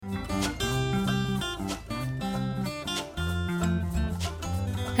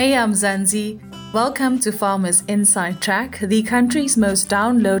Hey, I'm Mzansi. Welcome to Farmers Inside Track, the country's most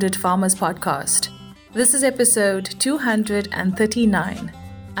downloaded farmers podcast. This is episode 239.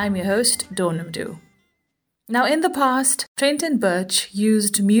 I'm your host, Dornamdu. Now, in the past, Trenton Birch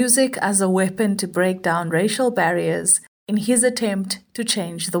used music as a weapon to break down racial barriers in his attempt to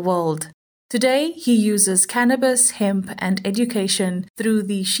change the world. Today, he uses cannabis, hemp, and education through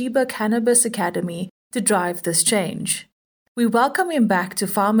the Cheeba Cannabis Academy to drive this change. We welcome him back to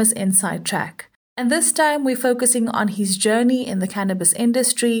Farmers Inside Track, and this time we're focusing on his journey in the cannabis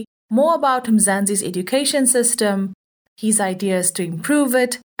industry, more about Mzansi's education system, his ideas to improve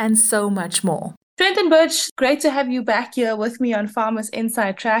it, and so much more. Trenton Birch, great to have you back here with me on Farmers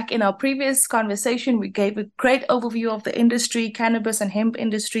Inside Track. In our previous conversation, we gave a great overview of the industry, cannabis and hemp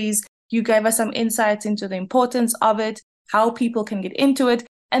industries. You gave us some insights into the importance of it, how people can get into it.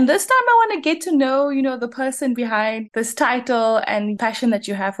 And this time I want to get to know, the person behind this title and passion that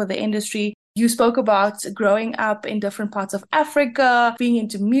you have for the industry. You spoke about growing up in different parts of Africa, being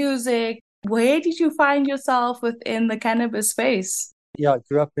into music. Where did you find yourself within the cannabis space? Yeah, I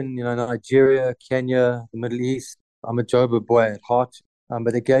grew up in Nigeria, Kenya, the Middle East. I'm a Joburg boy at heart,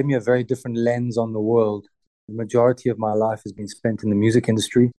 but it gave me a very different lens on the world. The majority of my life has been spent in the music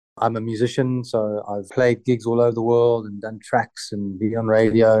industry. I'm a musician, so I've played gigs all over the world and done tracks and been on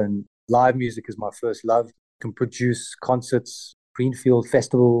radio, and live music is my first love. I can produce concerts, greenfield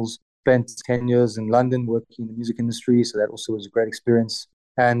festivals, spent 10 years in London working in the music industry, so that also was a great experience,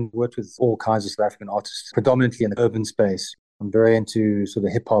 and worked with all kinds of South African artists, predominantly in the urban space. I'm very into sort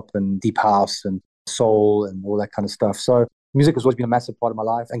of hip hop and deep house and soul and all that kind of stuff. So music has always been a massive part of my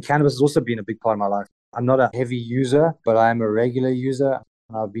life, and cannabis has also been a big part of my life. I'm not a heavy user, but I am a regular user.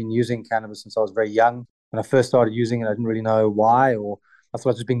 I've been using cannabis since I was very young. When I first started using it, I didn't really know why, or I thought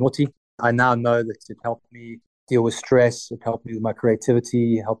I was just being naughty. I now know that it helped me deal with stress. It helped me with my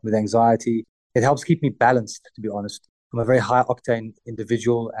creativity. It helped me with anxiety. It helps keep me balanced, to be honest. I'm a very high octane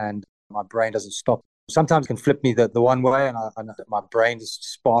individual, and my brain doesn't stop. Sometimes it can flip me the one way, and my brain just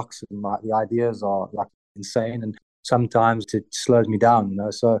sparks, and the ideas are like insane. And sometimes it slows me down,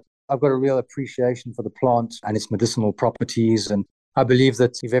 So I've got a real appreciation for the plant and its medicinal properties. And I believe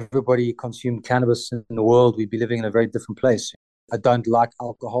that if everybody consumed cannabis in the world, we'd be living in a very different place. I don't like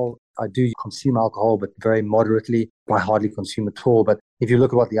alcohol. I do consume alcohol, but very moderately. I hardly consume at all. But if you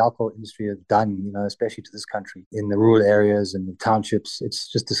look at what the alcohol industry has done, especially to this country, in the rural areas and the townships,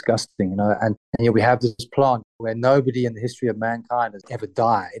 it's just disgusting, And yet we have this plant where nobody in the history of mankind has ever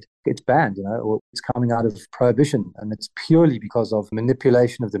died. It's banned, or it's coming out of prohibition. And it's purely because of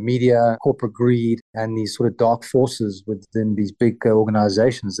manipulation of the media, corporate greed, and these sort of dark forces within these big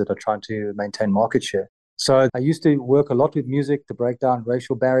organizations that are trying to maintain market share. So I used to work a lot with music to break down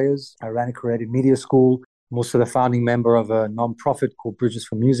racial barriers. I ran a creative media school. I'm also the founding member of a non-profit called Bridges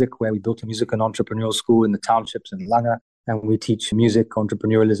for Music, where we built a music and entrepreneurial school in the townships in Langa, and we teach music,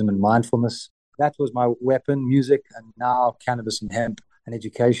 entrepreneurialism, and mindfulness. That was my weapon, music, and now cannabis and hemp and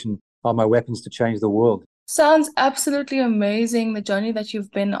education are my weapons to change the world. Sounds absolutely amazing, the journey that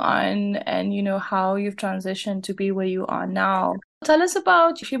you've been on and, how you've transitioned to be where you are now. Tell us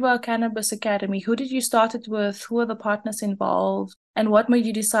about Cheeba Cannabis Academy. Who did you start it with? Who are the partners involved? And what made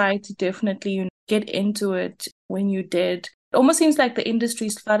you decide to definitely get into it when you did? It almost seems like the industry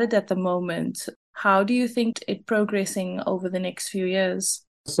is flooded at the moment. How do you think it's progressing over the next few years?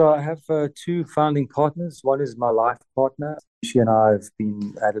 So I have two founding partners. One is my life partner. She and I have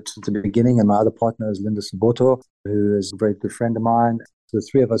been at it since the beginning, and my other partner is Linda Saboto, who is a very good friend of mine. So the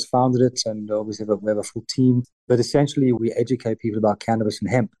three of us founded it, and obviously we have a full team. But essentially, we educate people about cannabis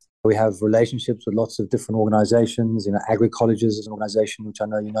and hemp. We have relationships with lots of different organizations. Agri-colleges is an organization which I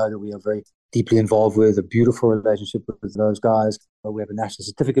know that we are very deeply involved with, a beautiful relationship with those guys. We have a national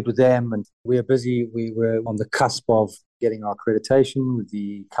certificate with them, and we are busy. We're on the cusp of getting our accreditation with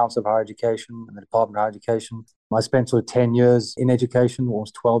the Council of Higher Education and the Department of Higher Education. I spent sort of 10 years in education,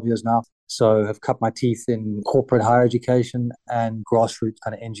 almost 12 years now. So I've cut my teeth in corporate higher education and grassroots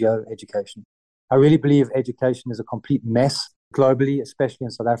kind of NGO education. I really believe education is a complete mess globally, especially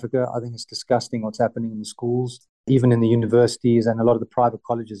in South Africa. I think it's disgusting what's happening in the schools, even in the universities and a lot of the private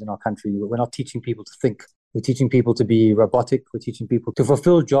colleges in our country. We're not teaching people to think. We're teaching people to be robotic. We're teaching people to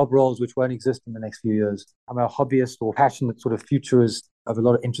fulfill job roles which won't exist in the next few years. I'm a hobbyist or passionate sort of futurist. I have a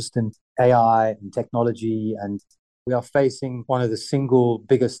lot of interest in AI and technology, and we are facing one of the single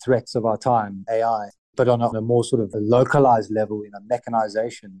biggest threats of our time, AI. But on a more sort of a localized level,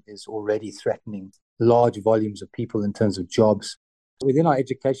 mechanization is already threatening large volumes of people in terms of jobs. Within our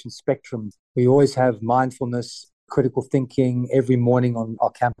education spectrum, we always have mindfulness, critical thinking. Every morning on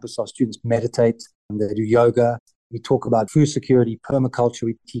our campus, our students meditate and they do yoga. We talk about food security, permaculture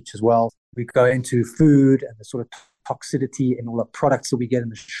we teach as well. We go into food and the sort of toxicity in all the products that we get in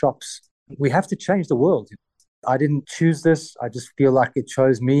the shops. We have to change the world. I didn't choose this. I just feel like it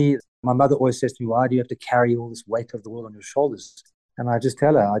chose me. My mother always says to me, why do you have to carry all this weight of the world on your shoulders? And I just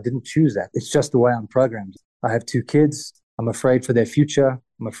tell her, I didn't choose that. It's just the way I'm programmed. I have 2 kids. I'm afraid for their future.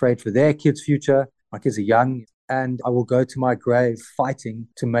 I'm afraid for their kids' future. My kids are young, and I will go to my grave fighting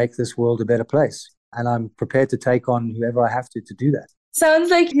to make this world a better place. And I'm prepared to take on whoever I have to do that. Sounds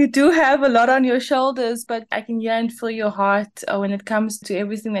like you do have a lot on your shoulders, but I can hear and feel your heart when it comes to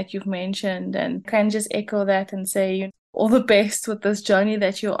everything that you've mentioned, and can just echo that and say all the best with this journey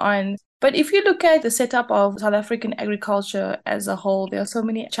that you're on. But if you look at the setup of South African agriculture as a whole, there are so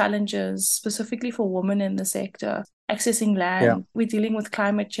many challenges, specifically for women in the sector, accessing land. Yeah. We're dealing with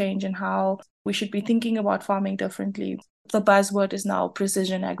climate change and how we should be thinking about farming differently. The buzzword is now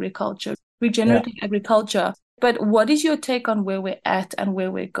precision agriculture, regenerative agriculture. But what is your take on where we're at and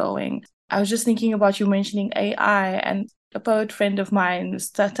where we're going? I was just thinking about you mentioning AI, and a poet friend of mine was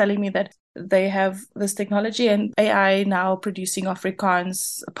telling me that they have this technology and AI now producing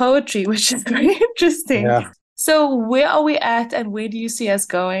Afrikaans poetry, which is very interesting. Yeah. So where are we at and where do you see us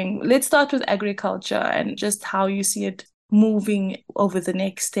going? Let's start with agriculture and just how you see it moving over the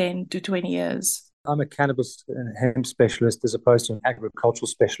next 10 to 20 years. I'm a cannabis and hemp specialist as opposed to an agricultural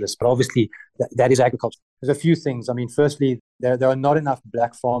specialist, but obviously that is agriculture. There's a few things. I mean, firstly, there are not enough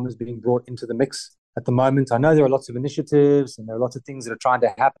black farmers being brought into the mix at the moment. I know there are lots of initiatives and there are lots of things that are trying to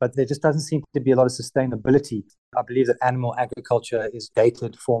happen, but there just doesn't seem to be a lot of sustainability. I believe that animal agriculture is a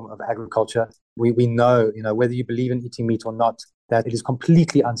dated form of agriculture. We know, whether you believe in eating meat or not, that it is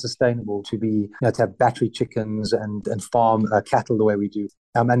completely unsustainable to have battery chickens and farm cattle the way we do.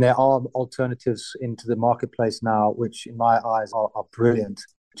 And there are alternatives into the marketplace now, which in my eyes are brilliant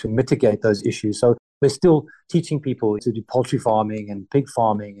to mitigate those issues. So we're still teaching people to do poultry farming and pig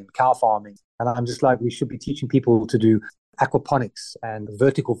farming and cow farming. And I'm just like, we should be teaching people to do aquaponics and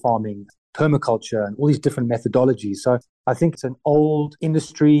vertical farming, permaculture, and all these different methodologies. So I think it's an old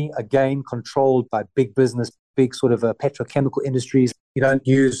industry, again, controlled by big business, big sort of petrochemical industries. You don't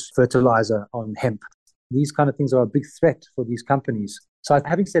use fertilizer on hemp. These kind of things are a big threat for these companies. So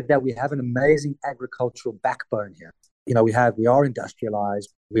having said that, we have an amazing agricultural backbone here. We are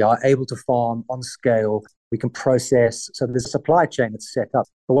industrialized. We are able to farm on scale. We can process. So there's a supply chain that's set up.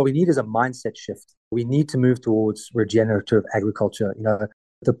 But what we need is a mindset shift. We need to move towards regenerative agriculture.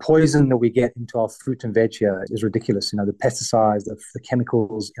 The poison that we get into our fruit and veg here is ridiculous. The pesticides, the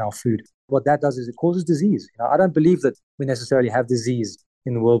chemicals in our food. What that does is it causes disease. I don't believe that we necessarily have disease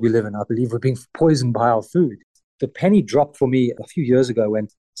in the world we live in. I believe we're being poisoned by our food. The penny dropped for me a few years ago when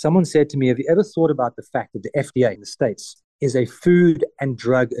someone said to me, have you ever thought about the fact that the FDA in the States is a Food and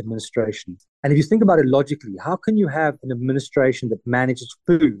Drug Administration? And if you think about it logically, how can you have an administration that manages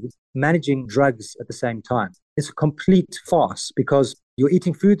food, managing drugs at the same time? It's a complete farce because you're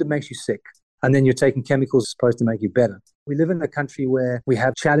eating food that makes you sick and then you're taking chemicals supposed to make you better. We live in a country where we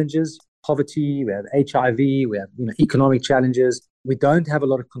have challenges, poverty, we have HIV, we have economic challenges. We don't have a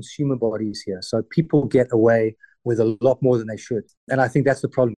lot of consumer bodies here. So people get away with a lot more than they should. And I think that's the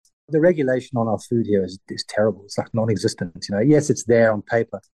problem. The regulation on our food here is terrible. It's like non-existent. Yes, it's there on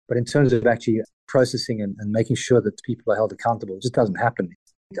paper, but in terms of actually processing and making sure that people are held accountable, it just doesn't happen.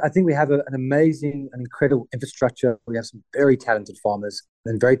 I think we have an amazing and incredible infrastructure. We have some very talented farmers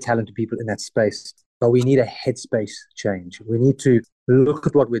and very talented people in that space, but we need a headspace change. We need to look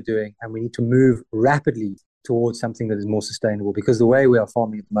at what we're doing and we need to move rapidly towards something that is more sustainable, because the way we are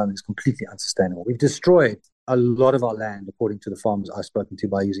farming at the moment is completely unsustainable. We've destroyed a lot of our land, according to the farmers I've spoken to,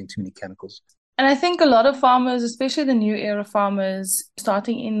 by using too many chemicals. And I think a lot of farmers, especially the new era farmers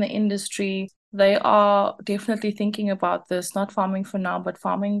starting in the industry, they are definitely thinking about this, not farming for now, but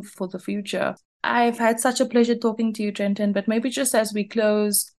farming for the future. I've had such a pleasure talking to you, Trenton, but maybe just as we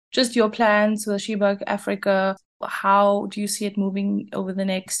close, just your plans for Cheeba Africa. How do you see it moving over the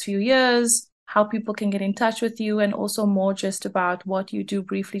next few years? How people can get in touch with you, and also more just about what you do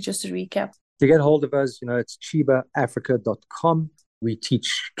briefly, just to recap. To get hold of us, it's cheebaafrica.com. We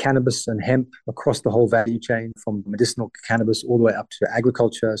teach cannabis and hemp across the whole value chain, from medicinal cannabis all the way up to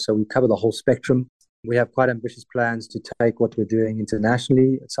agriculture. So we cover the whole spectrum. We have quite ambitious plans to take what we're doing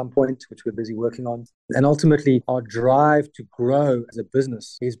internationally at some point, which we're busy working on. And ultimately, our drive to grow as a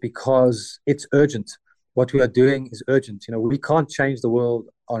business is because it's urgent. What we are doing is urgent. We can't change the world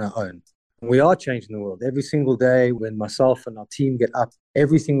on our own. We are changing the world every single day. When myself and our team get up,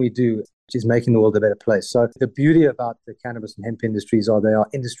 everything we do is making the world a better place. So the beauty about the cannabis and hemp industries are they are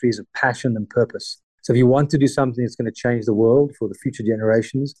industries of passion and purpose. So if you want to do something that's going to change the world for the future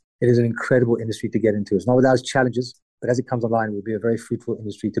generations, it is an incredible industry to get into. It's not without its challenges, but as it comes online, it will be a very fruitful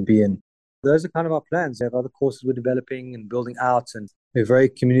industry to be in. Those are kind of our plans. We have other courses we're developing and building out, and we're very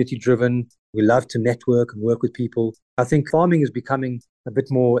community driven. We love to network and work with people. I think farming is becoming a bit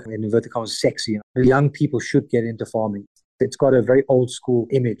more, in inverted commas, sexy. Young people should get into farming. It's got a very old school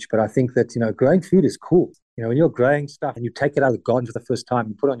image, but I think that, growing food is cool. When you're growing stuff and you take it out of the garden for the first time,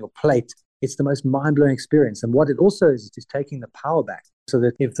 you put it on your plate, it's the most mind-blowing experience. And what it also is taking the power back so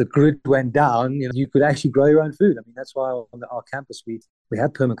that if the grid went down, you could actually grow your own food. I mean, that's why on our campus, we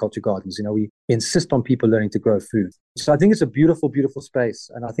have permaculture gardens. We insist on people learning to grow food. So I think it's a beautiful, beautiful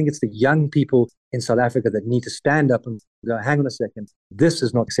space. And I think it's the young people in South Africa that need to stand up and go, hang on a second, this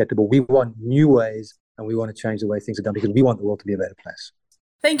is not acceptable. We want new ways and we want to change the way things are done because we want the world to be a better place.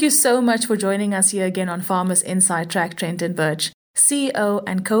 Thank you so much for joining us here again on Farmers Inside Track, Trenton Birch, CEO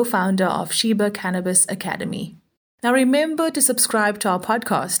and co-founder of Cheeba Cannabis Academy. Now remember to subscribe to our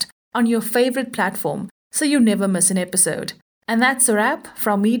podcast on your favorite platform so you never miss an episode. And that's a wrap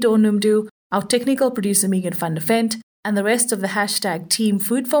from me, Dawn Numdu, our technical producer Megan van der Vent, and the rest of the hashtag team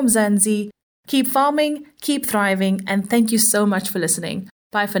Food for Mzansi. Keep farming, keep thriving, and thank you so much for listening.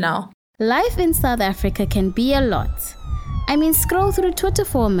 Bye for now. Life in South Africa can be a lot. Scroll through Twitter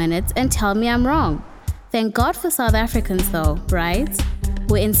for a minute and tell me I'm wrong. Thank God for South Africans though, right?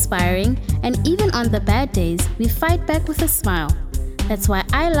 We're inspiring, and even on the bad days, we fight back with a smile. That's why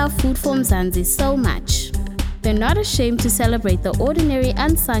I love Food for Mzansi so much. They're not ashamed to celebrate the ordinary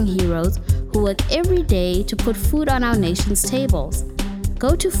unsung heroes who work every day to put food on our nation's tables.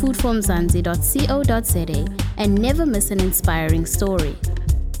 Go to foodformzansi.co.za and never miss an inspiring story.